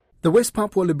The West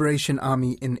Papua Liberation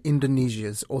Army in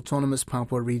Indonesia's autonomous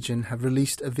Papua region have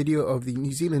released a video of the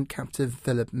New Zealand captive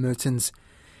Philip Mertens.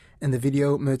 In the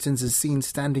video, Mertens is seen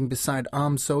standing beside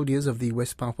armed soldiers of the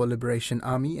West Papua Liberation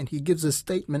Army, and he gives a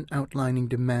statement outlining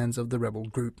demands of the rebel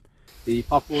group. The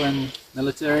Papuan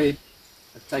military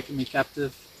have taken me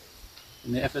captive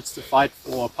in their efforts to fight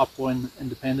for Papuan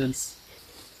independence.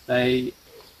 They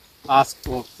ask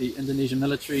for the Indonesian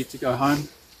military to go home,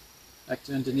 back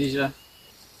to Indonesia,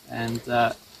 and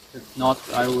if not,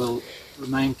 I will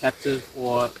remain captive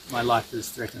or my life is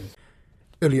threatened.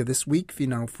 Earlier this week,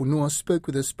 Finau Funua spoke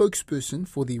with a spokesperson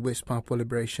for the West Papua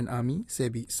Liberation Army,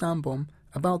 Sebi Sambom,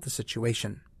 about the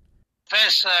situation.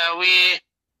 First,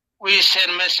 we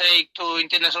send message to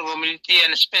international community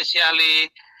and especially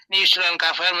New Zealand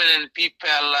government and people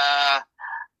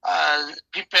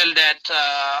that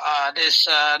this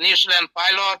New Zealand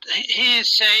pilot, he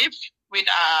is safe with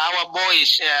our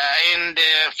boys in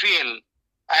the field.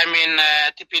 I mean,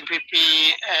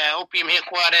 TPNPP OPM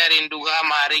headquarters in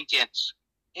Dugama regions.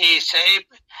 He is safe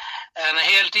and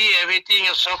healthy, everything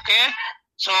is okay.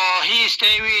 So he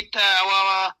stay with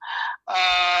our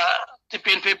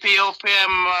TPNPP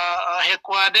OPM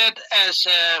headquarters as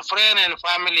a friend and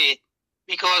family,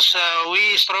 because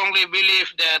we strongly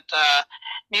believe that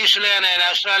New Zealand and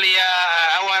Australia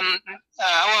are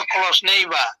our close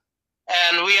neighbor,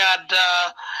 and we are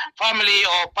the family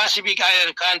of Pacific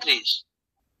Island countries.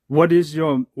 What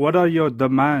are your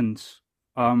demands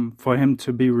for him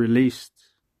to be released?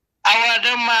 Our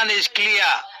demand is clear,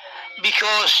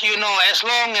 because, as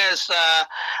long as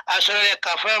Australia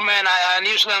government,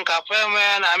 New Zealand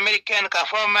government, American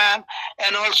government,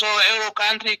 and also Euro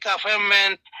country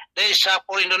government, they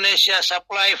support Indonesia,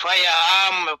 supply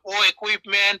firearm, war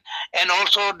equipment, and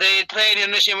also they train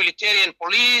Indonesian military and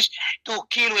police to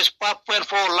kill West Papuan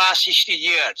for last 60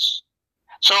 years.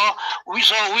 So we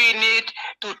need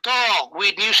to talk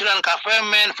with New Zealand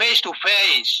government face to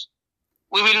face.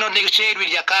 We will not negotiate with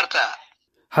Jakarta.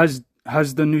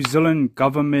 Has the New Zealand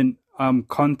government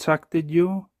contacted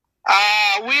you?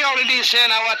 We already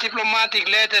sent our diplomatic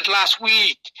letter last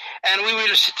week, and we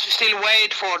will still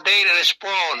wait for their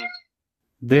response.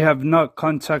 They have not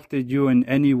contacted you in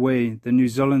any way, the New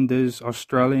Zealanders,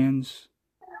 Australians?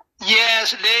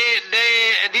 Yes,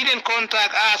 they didn't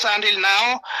contact us until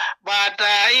now, but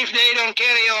if they don't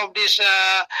carry out this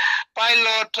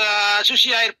pilot,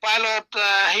 suicide pilot,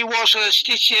 he was a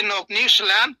citizen of New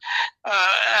Zealand,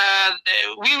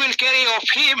 we will carry off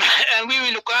him and we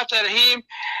will look after him,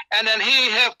 and then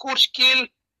he have good skill.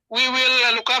 We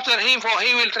will look after him, for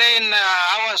he will train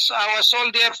our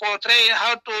soldier for train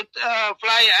how to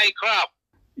fly aircraft.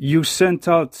 You sent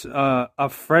out a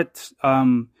threat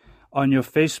on your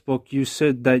Facebook. You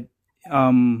said that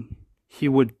he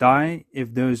would die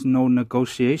if there is no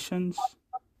negotiations.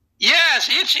 Yes,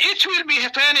 it will be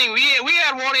happening. We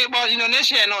are worried about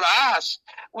Indonesia, not us.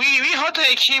 We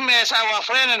take him as our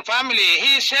friend and family.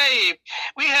 He is safe.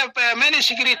 We have many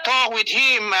secret talk with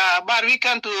him, but we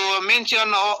can't mention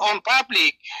on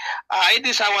public. It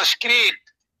is our secret.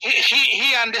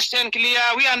 He understand clear.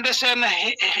 We understand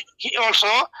he also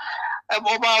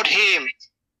about him.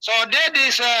 So that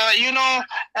is,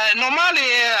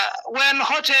 normally when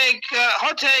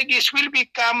hotages will be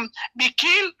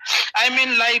killed, I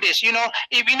mean like this,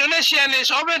 if Indonesian is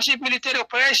offensive military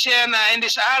operation in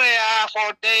this area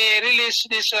for they release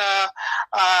this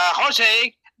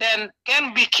hotake, then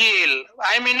can be killed.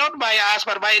 I mean, not by us,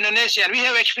 but by Indonesian. We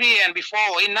have experience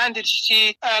before in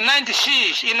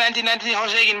 1996, in 1990,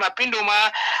 Hosek in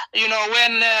Mapinduma,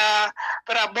 when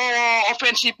Prabowo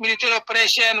offensive military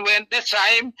operation went that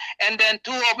time, and then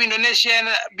 2 of Indonesian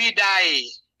be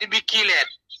killed.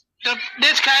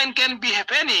 That kind can be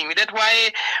happening. That's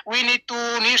why we need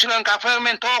to New Zealand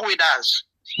government talk with us.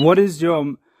 What is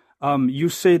your, you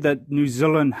say that New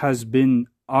Zealand has been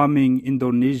arming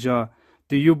Indonesia.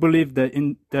 Do you believe that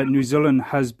that New Zealand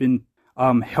has been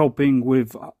helping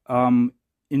with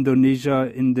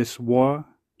Indonesia in this war?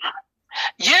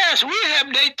 Yes, we have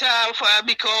data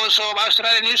because of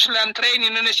Australia and New Zealand train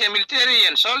Indonesian military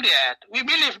and soldiers. We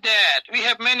believe that. We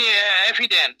have many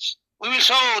evidence. We will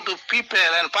show to people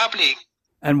and public.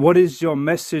 And what is your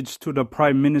message to the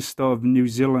Prime Minister of New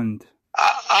Zealand?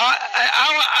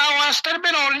 Our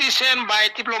statement already sent by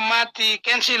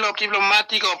Council of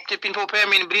Diplomatic of the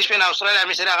PINFOPEM in Brisbane, Australia,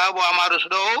 Mr. Agabo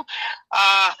Amarusdo.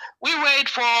 We wait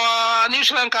for New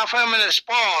Zealand government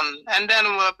response, and then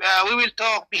we will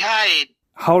talk behind.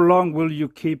 How long will you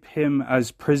keep him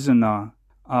as prisoner,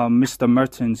 Mr.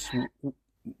 Mertens?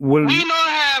 will We don't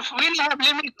have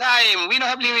limit time. We don't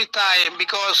have limit time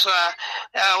because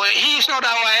he is not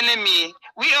our enemy.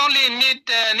 We only need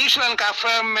New Zealand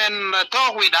government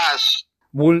talk with us.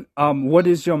 what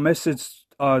is your message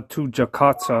to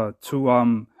Jakarta,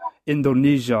 to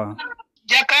Indonesia?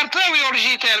 Jakarta, we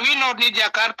already tell, we not need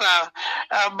Jakarta,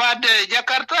 but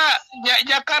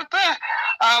Jakarta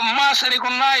must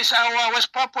recognize our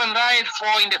West Papuan right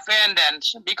for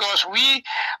independence because we,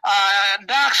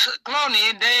 Dax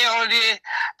colony, they already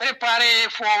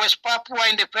prepared for West Papua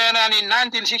independence in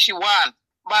 1961.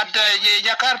 But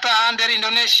Jakarta under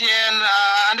Indonesian,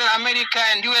 under America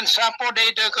and UN support,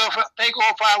 they take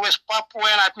over West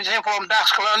Papuan administration from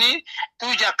Dax colony to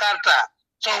Jakarta.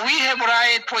 So we have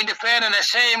right for independence the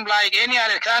same like any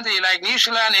other country, like New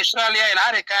Zealand, Australia, and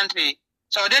other country.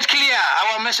 So that's clear.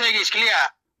 Our message is clear.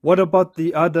 What about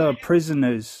the other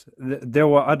prisoners? There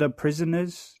were other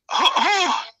prisoners? Who?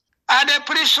 Other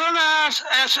prisoners?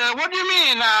 What do you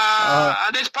mean?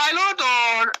 This pilot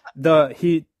or?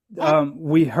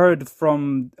 We heard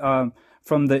from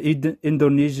the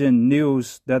Indonesian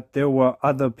news that there were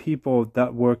other people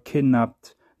that were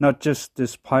kidnapped, not just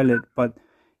this pilot, but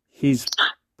his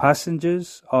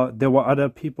passengers. There were other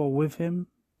people with him.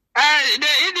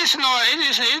 It is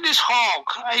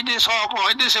hawk.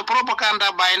 It is a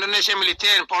propaganda by Indonesian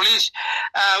military and police.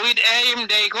 With aim,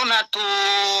 they gonna to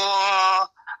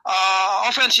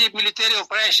offensive military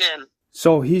operation.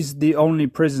 So he's the only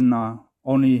prisoner,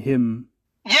 only him.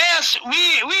 Yes,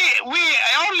 we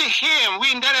only him. We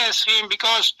interest him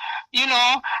because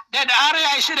that area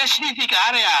is a specific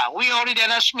area. We already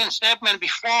announcement statement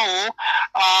before.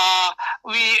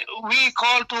 We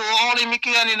call to all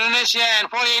immigrant Indonesia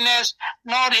and foreigners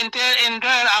not enter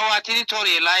our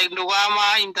territory like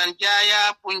Nuwama, Intan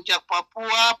Jaya, Puncak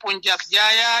Papua, Puncak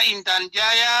Jaya, Intan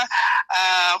Jaya,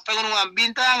 Pegunungan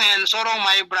Bintang, and Sorong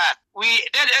Maibrat.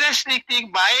 That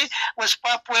restricted by West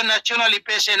Papua National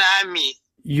Liberation Army.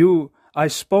 I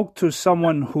spoke to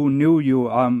someone who knew you,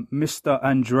 Mr.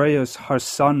 Andreas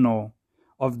Harsano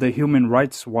of the Human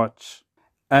Rights Watch,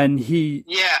 and he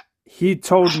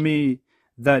told me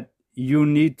that you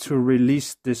need to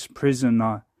release this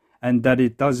prisoner and that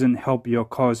it doesn't help your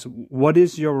cause. What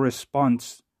is your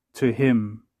response to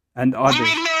him and others? We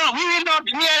will not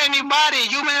hear anybody,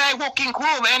 Human Rights Working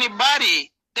Group,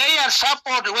 anybody. They are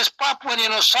support West Papuan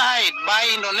genocide by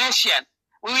Indonesian.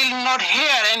 We will not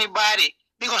hear anybody.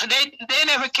 Because they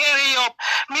never carry up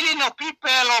millions of people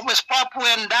of West Papua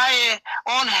and die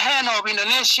on hand of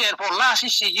Indonesia for last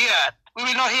 60 years. We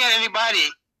will not hear anybody.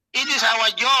 It is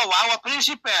our job, our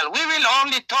principle. We will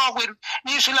only talk with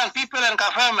New Zealand people and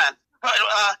government.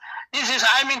 This is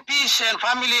peace and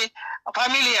familiar.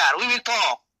 We will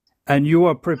talk. And you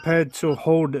are prepared to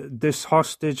hold this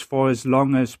hostage for as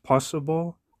long as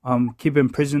possible? Keep him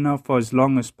prisoner for as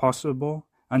long as possible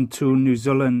until New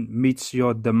Zealand meets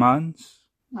your demands?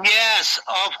 Yes,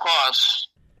 of course.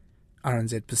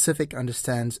 RNZ Pacific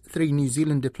understands 3 New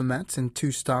Zealand diplomats and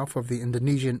 2 staff of the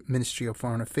Indonesian Ministry of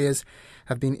Foreign Affairs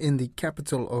have been in the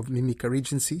capital of Mimika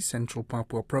Regency, Central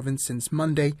Papua Province, since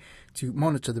Monday to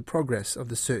monitor the progress of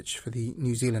the search for the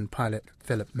New Zealand pilot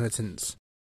Philip Mertens.